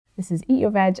This is Eat Your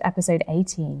Veg, episode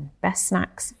 18, Best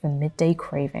Snacks for Midday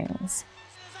Cravings.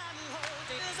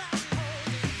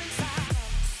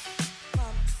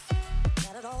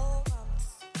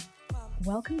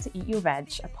 Welcome to Eat Your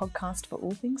Veg, a podcast for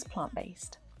all things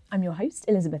plant-based. I'm your host,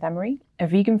 Elizabeth Emery, a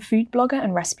vegan food blogger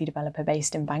and recipe developer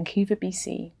based in Vancouver,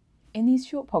 BC. In these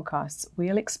short podcasts,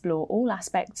 we'll explore all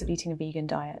aspects of eating a vegan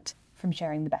diet, from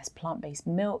sharing the best plant-based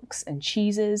milks and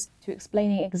cheeses to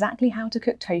explaining exactly how to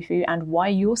cook tofu and why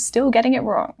you're still getting it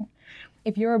wrong.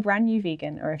 If you're a brand new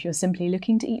vegan or if you're simply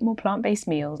looking to eat more plant-based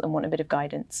meals and want a bit of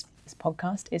guidance, this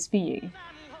podcast is for you.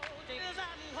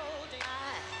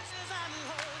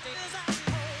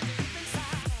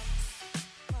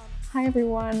 Hi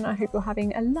everyone, I hope you're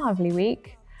having a lovely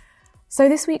week. So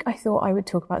this week I thought I would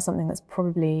talk about something that's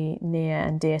probably near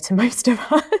and dear to most of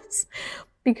us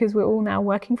because we're all now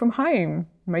working from home,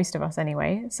 most of us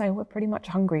anyway, so we're pretty much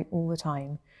hungry all the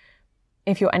time.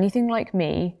 If you're anything like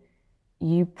me,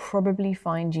 you probably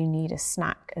find you need a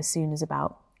snack as soon as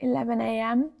about 11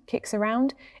 a.m. kicks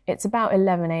around. It's about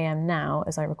 11 a.m. now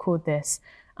as I record this,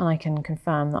 and I can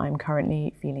confirm that I'm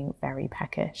currently feeling very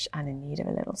peckish and in need of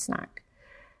a little snack.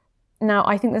 Now,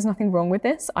 I think there's nothing wrong with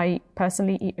this. I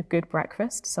personally eat a good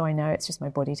breakfast, so I know it's just my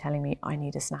body telling me I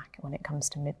need a snack when it comes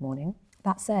to mid-morning.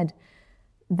 That said,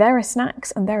 there are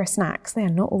snacks and there are snacks. They are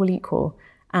not all equal.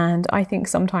 And I think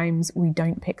sometimes we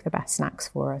don't pick the best snacks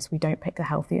for us. We don't pick the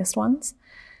healthiest ones.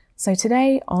 So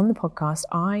today on the podcast,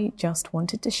 I just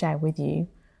wanted to share with you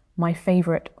my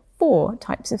favourite 4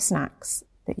 types of snacks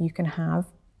that you can have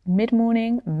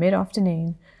mid-morning,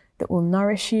 mid-afternoon that will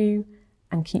nourish you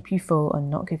and keep you full and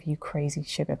not give you crazy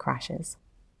sugar crashes.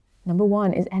 Number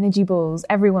 1 is energy balls,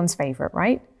 everyone's favourite,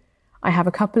 right? I have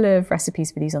a couple of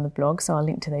recipes for these on the blog, so I'll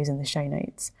link to those in the show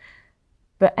notes.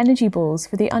 But energy balls,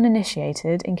 for the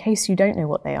uninitiated, in case you don't know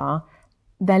what they are,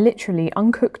 they're literally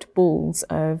uncooked balls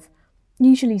of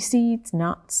usually seeds,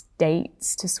 nuts,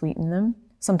 dates to sweeten them,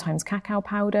 sometimes cacao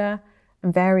powder,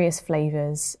 and various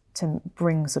flavours to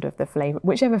bring sort of the flavour,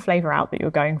 whichever flavour out that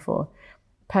you're going for.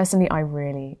 Personally, I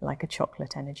really like a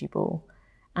chocolate energy ball,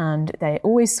 and they're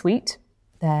always sweet.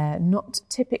 They're not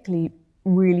typically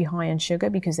really high in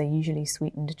sugar because they're usually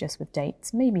sweetened just with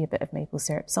dates, maybe a bit of maple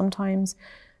syrup sometimes,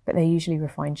 but they're usually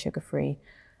refined sugar-free.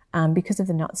 And because of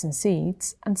the nuts and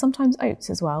seeds, and sometimes oats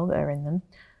as well that are in them,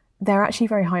 they're actually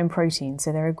very high in protein,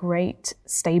 so they're a great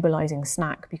stabilising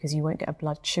snack because you won't get a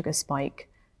blood sugar spike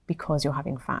because you're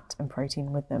having fat and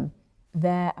protein with them.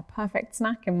 They're a perfect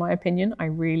snack in my opinion. I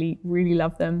really, really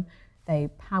love them. They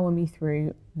power me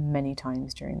through many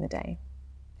times during the day.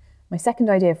 My second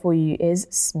idea for you is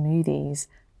smoothies.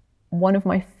 One of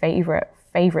my favourite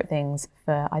things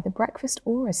for either breakfast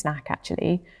or a snack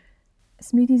actually.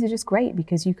 Smoothies are just great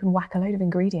because you can whack a load of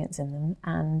ingredients in them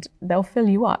and they'll fill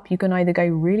you up. You can either go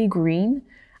really green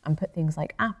and put things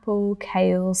like apple,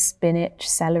 kale, spinach,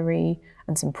 celery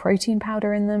and some protein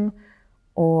powder in them,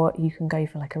 or you can go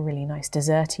for like a really nice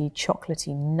desserty,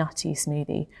 chocolatey, nutty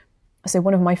smoothie. So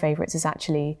one of my favourites is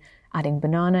actually adding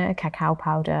banana, cacao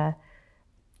powder,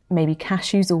 maybe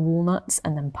cashews or walnuts,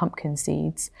 and then pumpkin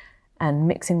seeds, and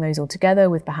mixing those all together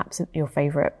with perhaps your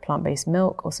favourite plant-based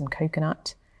milk or some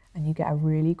coconut, and you get a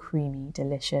really creamy,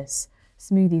 delicious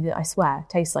smoothie that I swear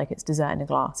tastes like it's dessert in a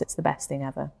glass. It's the best thing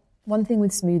ever. One thing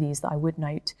with smoothies that I would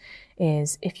note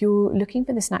is if you're looking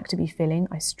for the snack to be filling,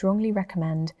 I strongly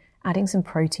recommend adding some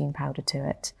protein powder to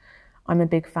it. I'm a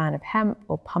big fan of hemp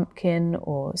or pumpkin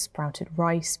or sprouted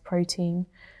rice protein.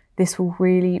 This will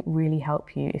really, really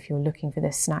help you if you're looking for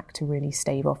this snack to really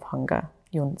stave off hunger.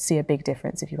 You'll see a big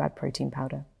difference if you add protein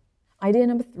powder. Idea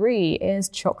number 3 is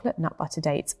chocolate nut butter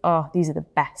dates. Oh, these are the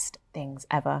best things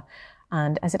ever.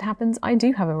 And as it happens, I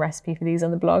do have a recipe for these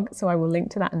on the blog, so I will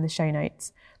link to that in the show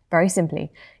notes. Very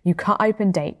simply, you cut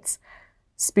open dates,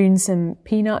 spoon some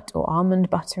peanut or almond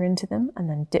butter into them, and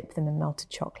then dip them in melted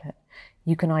chocolate.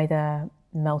 You can either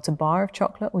melt a bar of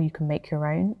chocolate or you can make your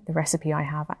own. The recipe I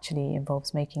have actually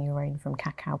involves making your own from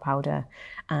cacao powder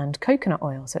and coconut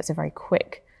oil, so it's a very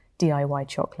quick DIY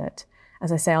chocolate.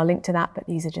 As I say, I'll link to that, but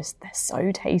they're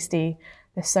so tasty,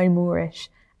 they're so Moorish,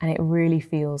 and it really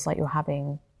feels like you're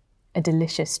having a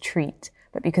delicious treat.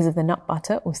 But because of the nut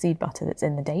butter or seed butter that's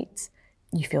in the dates,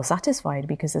 you feel satisfied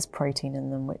because there's protein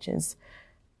in them, which is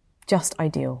just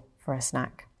ideal for a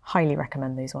snack. Highly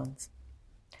recommend those ones.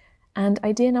 And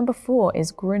idea number 4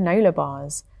 is granola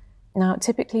bars. Now,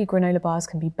 typically granola bars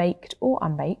can be baked or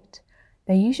unbaked.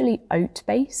 They're usually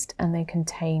oat-based and they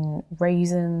contain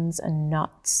raisins and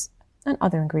nuts and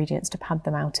other ingredients to pad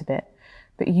them out a bit,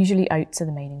 but usually oats are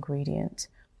the main ingredient.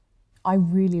 I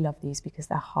really love these because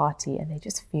they're hearty and they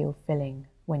just feel filling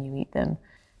when you eat them.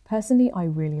 Personally, I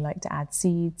really like to add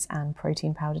seeds and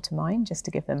protein powder to mine just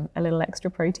to give them a little extra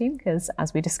protein because,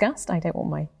 as we discussed, I don't want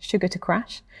my sugar to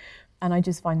crash. And I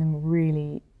just find them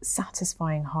really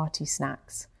satisfying, hearty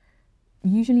snacks.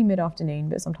 Usually mid-afternoon,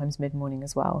 but sometimes mid-morning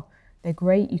as well. They're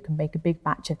great, you can make a big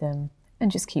batch of them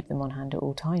and just keep them on hand at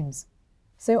all times.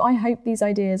 So I hope these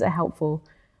ideas are helpful.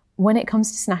 When it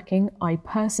comes to snacking, I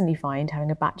personally find having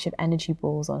a batch of energy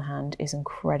balls on hand is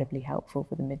incredibly helpful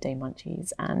for the midday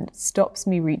munchies and stops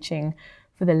me reaching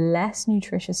for the less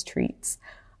nutritious treats.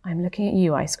 I'm looking at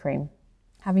you, ice cream.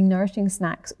 Having nourishing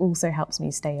snacks also helps me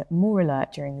stay more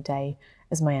alert during the day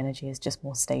as my energy is just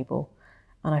more stable.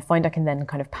 And I find I can then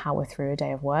kind of power through a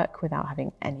day of work without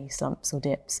having any slumps or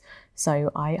dips.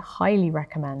 So I highly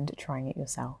recommend trying it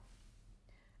yourself.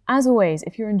 As always,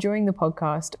 if you're enjoying the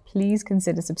podcast, please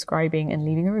consider subscribing and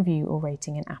leaving a review or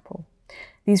rating in Apple.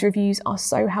 These reviews are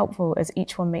so helpful as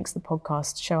each one makes the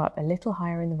podcast show up a little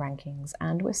higher in the rankings,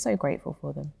 and we're so grateful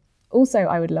for them. Also,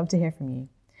 I would love to hear from you.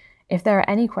 If there are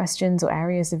any questions or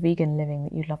areas of vegan living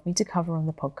that you'd love me to cover on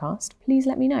the podcast, please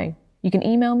let me know. You can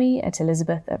email me at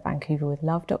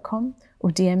elizabeth@vancouverwithlove.com or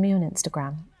DM me on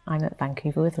Instagram. I'm at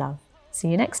Vancouver with Love. See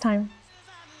you next time.